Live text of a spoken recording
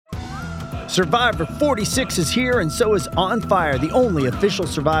Survivor 46 is here, and so is On Fire, the only official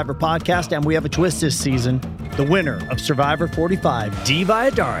Survivor podcast, and we have a twist this season. The winner of Survivor 45, Dee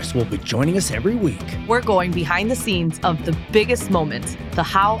Valladares, will be joining us every week. We're going behind the scenes of the biggest moments, the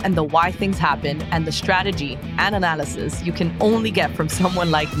how and the why things happen, and the strategy and analysis you can only get from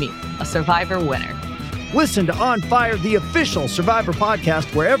someone like me, a Survivor winner. Listen to On Fire, the official Survivor podcast,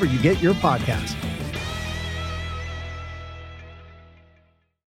 wherever you get your podcasts.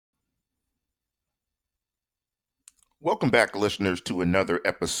 Welcome back, listeners, to another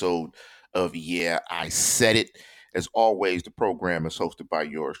episode of Yeah, I Said It. As always, the program is hosted by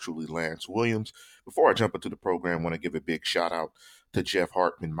yours truly, Lance Williams. Before I jump into the program, I want to give a big shout out to Jeff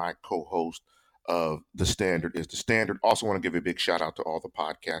Hartman, my co-host of The Standard is the Standard. Also want to give a big shout out to all the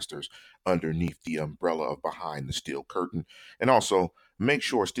podcasters underneath the umbrella of Behind the Steel Curtain. And also, make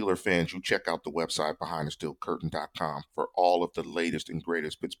sure, Steeler fans, you check out the website BehindTheSteelCurtain.com for all of the latest and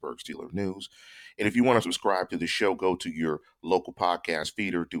greatest Pittsburgh Steeler news. And if you want to subscribe to the show, go to your local podcast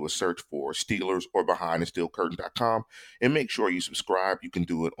feeder, do a search for Steelers or BehindTheSteelCurtain.com, and make sure you subscribe. You can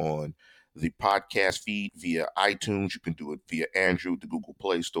do it on the podcast feed via iTunes. You can do it via Android, the Google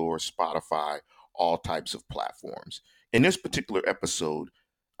Play Store, Spotify, all types of platforms. In this particular episode,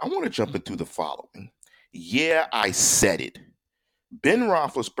 I want to jump into the following. Yeah, I said it. Ben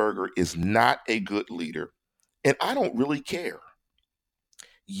Roethlisberger is not a good leader, and I don't really care.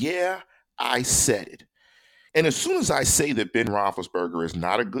 Yeah, I said it. And as soon as I say that Ben Roethlisberger is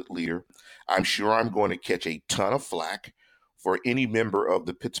not a good leader, I'm sure I'm going to catch a ton of flack for any member of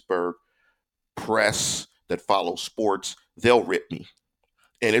the Pittsburgh press that follows sports. They'll rip me.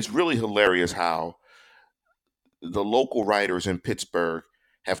 And it's really hilarious how the local writers in Pittsburgh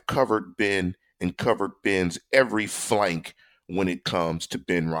have covered Ben and covered Ben's every flank when it comes to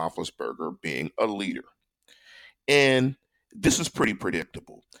Ben Roethlisberger being a leader. And this is pretty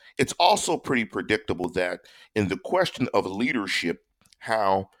predictable. It's also pretty predictable that in the question of leadership,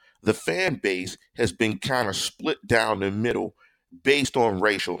 how the fan base has been kind of split down the middle based on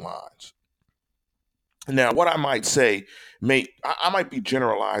racial lines. Now, what I might say, I might be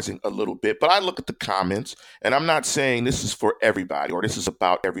generalizing a little bit, but I look at the comments, and I'm not saying this is for everybody or this is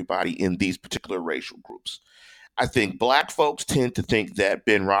about everybody in these particular racial groups. I think black folks tend to think that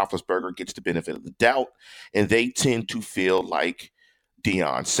Ben Roethlisberger gets the benefit of the doubt, and they tend to feel like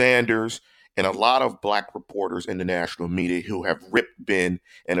Deion Sanders and a lot of black reporters in the national media who have ripped Ben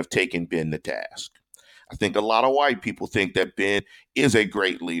and have taken Ben to task. I think a lot of white people think that Ben is a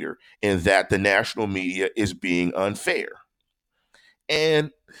great leader and that the national media is being unfair.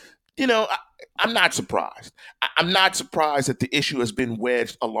 And, I'm not surprised. I'm not surprised that the issue has been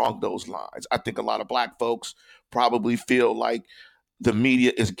wedged along those lines. I think a lot of black folks probably feel like the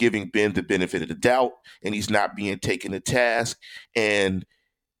media is giving Ben the benefit of the doubt and he's not being taken to task and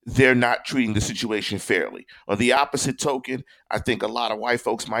they're not treating the situation fairly. On the opposite token, I think a lot of white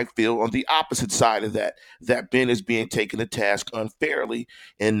folks might feel on the opposite side of that Ben is being taken to task unfairly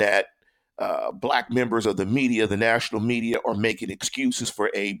and that black members of the media, the national media, are making excuses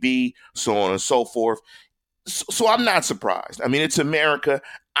for AB, so on and so forth. So I'm not surprised. I mean, it's America.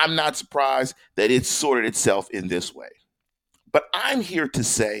 I'm not surprised that it's sorted itself in this way. But I'm here to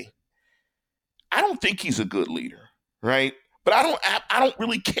say, I don't think he's a good leader, right? But I don't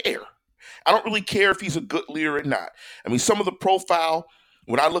really care. I don't really care if he's a good leader or not. I mean, some of the profile,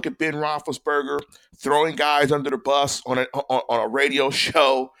 when I look at Ben Roethlisberger throwing guys under the bus on a radio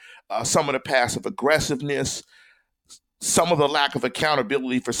show, some of the passive aggressiveness, some of the lack of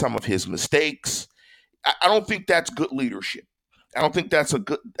accountability for some of his mistakes, I don't think that's good leadership. I don't think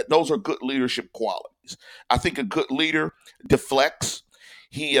those are good leadership qualities. I think a good leader deflects.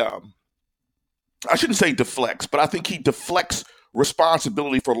 I shouldn't say deflects, but I think he deflects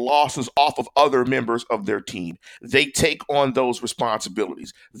responsibility for losses off of other members of their team. They take on those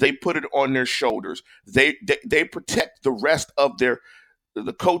responsibilities. They put it on their shoulders. They protect the rest of the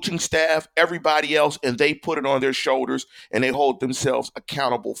coaching staff, everybody else, and they put it on their shoulders and they hold themselves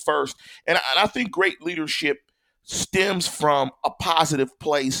accountable first. And I think great leadership stems from a positive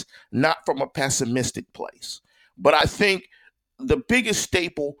place, not from a pessimistic place. But I think the biggest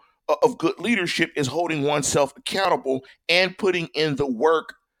staple of good leadership is holding oneself accountable and putting in the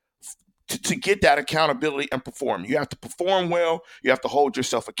work to get that accountability and perform. You have to perform well. You have to hold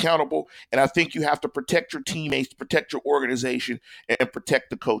yourself accountable. And I think you have to protect your teammates, protect your organization, and protect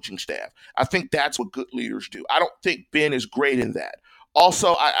the coaching staff. I think that's what good leaders do. I don't think Ben is great in that.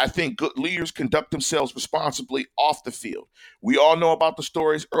 Also, I think good leaders conduct themselves responsibly off the field. We all know about the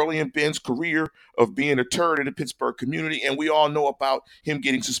stories early in Ben's career of being a turd in the Pittsburgh community, and we all know about him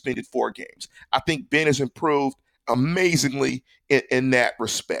getting suspended 4 games. I think Ben has improved amazingly in that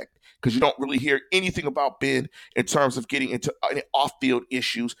respect. because you don't really hear anything about Ben in terms of getting into any off-field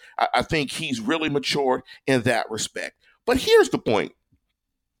issues. I think he's really matured in that respect. But here's the point.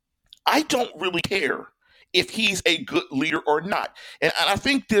 I don't really care if he's a good leader or not. And I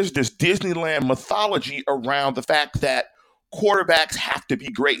think there's this Disneyland mythology around the fact that quarterbacks have to be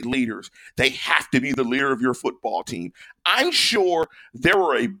great leaders. They have to be the leader of your football team. I'm sure there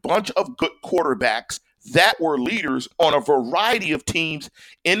were a bunch of good quarterbacks that were leaders on a variety of teams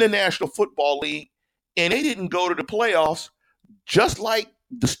in the National Football League, and they didn't go to the playoffs, just like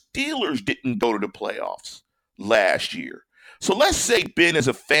the Steelers didn't go to the playoffs last year. So let's say Ben is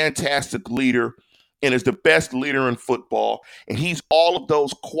a fantastic leader and is the best leader in football, and he's all of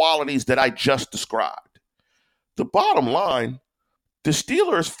those qualities that I just described. The bottom line, the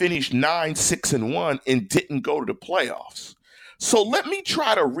Steelers finished 9-6-1 and didn't go to the playoffs. So let me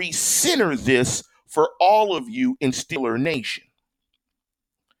try to recenter this for all of you in Steeler Nation.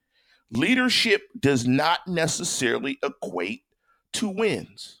 Leadership does not necessarily equate to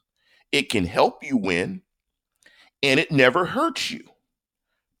wins. It can help you win, and it never hurts you,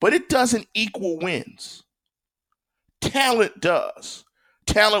 but it doesn't equal wins. Talent does.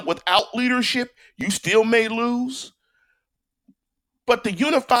 Talent without leadership, you still may lose. But the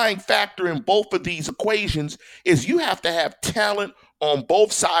unifying factor in both of these equations is you have to have talent on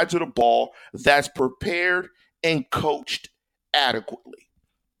both sides of the ball that's prepared and coached adequately.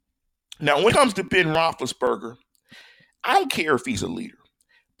 Now, when it comes to Ben Roethlisberger, I don't care if he's a leader,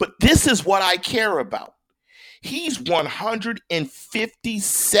 but this is what I care about. He's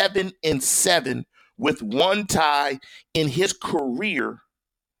 157-7 with one tie in his career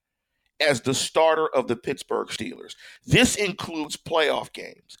as the starter of the Pittsburgh Steelers. This includes playoff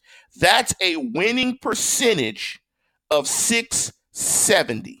games. That's a winning percentage of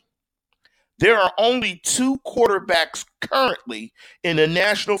 .670. There are only two quarterbacks currently in the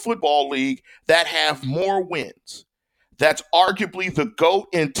National Football League that have more wins. That's arguably the GOAT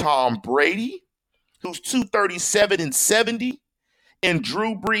in Tom Brady, who's 237-70, and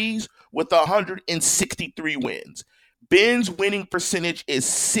Drew Brees with 163 wins. Ben's winning percentage is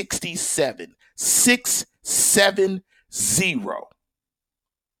 67, 670.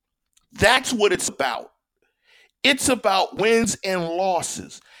 That's what it's about. It's about wins and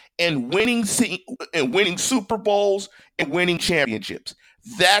losses and winning Super Bowls and winning championships.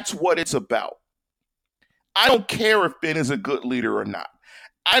 That's what it's about. I don't care if Ben is a good leader or not.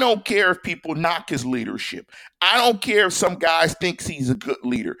 I don't care if people knock his leadership. I don't care if some guys think he's a good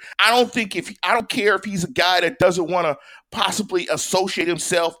leader. I don't care if he's a guy that doesn't want to possibly associate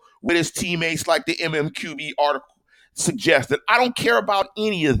himself with his teammates like the MMQB article suggested. I don't care about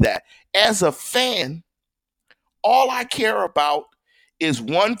any of that. As a fan, all I care about is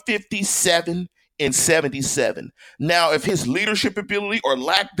 157-77. Now, if his leadership ability or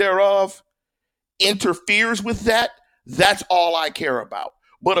lack thereof interferes with that, that's all I care about.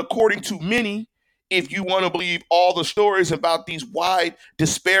 But according to many, if you want to believe all the stories about these wide,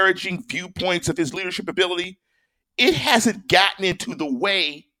 disparaging viewpoints of his leadership ability, it hasn't gotten into the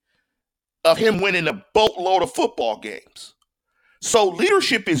way of him winning a boatload of football games. So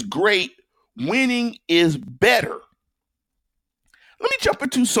leadership is great. Winning is better. Let me jump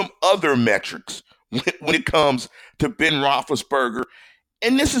into some other metrics when it comes to Ben Roethlisberger,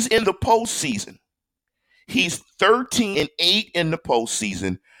 and this is in the postseason. He's 13-8 in the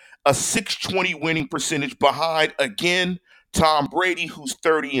postseason, a .620 winning percentage behind, again, Tom Brady, who's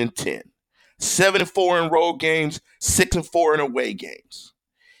 30-10. 7-4 in road games, 6-4 in away games.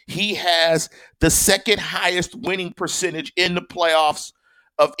 He has the second highest winning percentage in the playoffs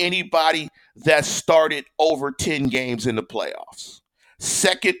of anybody that started over 10 games in the playoffs.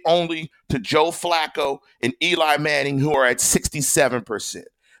 Second only to Joe Flacco and Eli Manning, who are at 67%.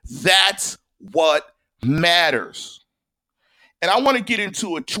 That's what matters. And I want to get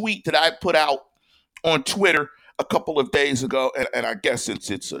into a tweet that I put out on Twitter a couple of days ago. And I guess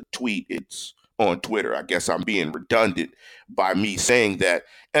since it's a tweet, it's on Twitter. I guess I'm being redundant by me saying that.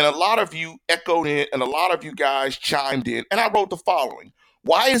 And a lot of you echoed in and a lot of you guys chimed in. And I wrote the following.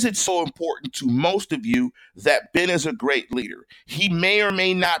 Why is it so important to most of you that Ben is a great leader? He may or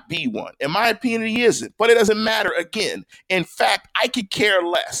may not be one. In my opinion, he isn't, but it doesn't matter again. In fact, I could care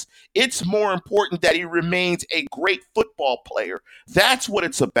less. It's more important that he remains a great football player. That's what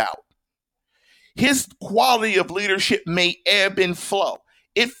it's about. His quality of leadership may ebb and flow.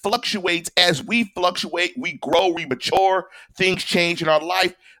 It fluctuates as we fluctuate, we grow, we mature, things change in our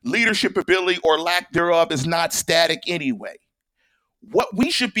life. Leadership ability or lack thereof is not static anyway. What we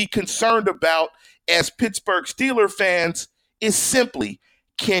should be concerned about as Pittsburgh Steelers fans is simply,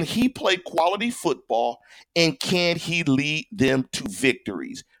 can he play quality football and can he lead them to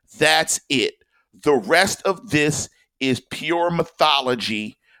victories? That's it. The rest of this is pure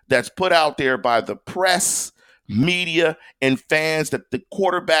mythology that's put out there by the press, media, and fans that the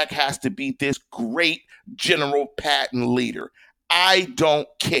quarterback has to be this great general patent leader. I don't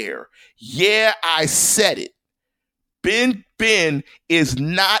care. Yeah, I said it. Ben is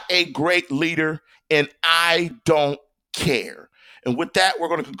not a great leader, and I don't care. And with that, we're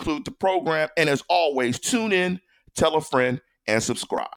going to conclude the program. And as always, tune in, tell a friend, and subscribe.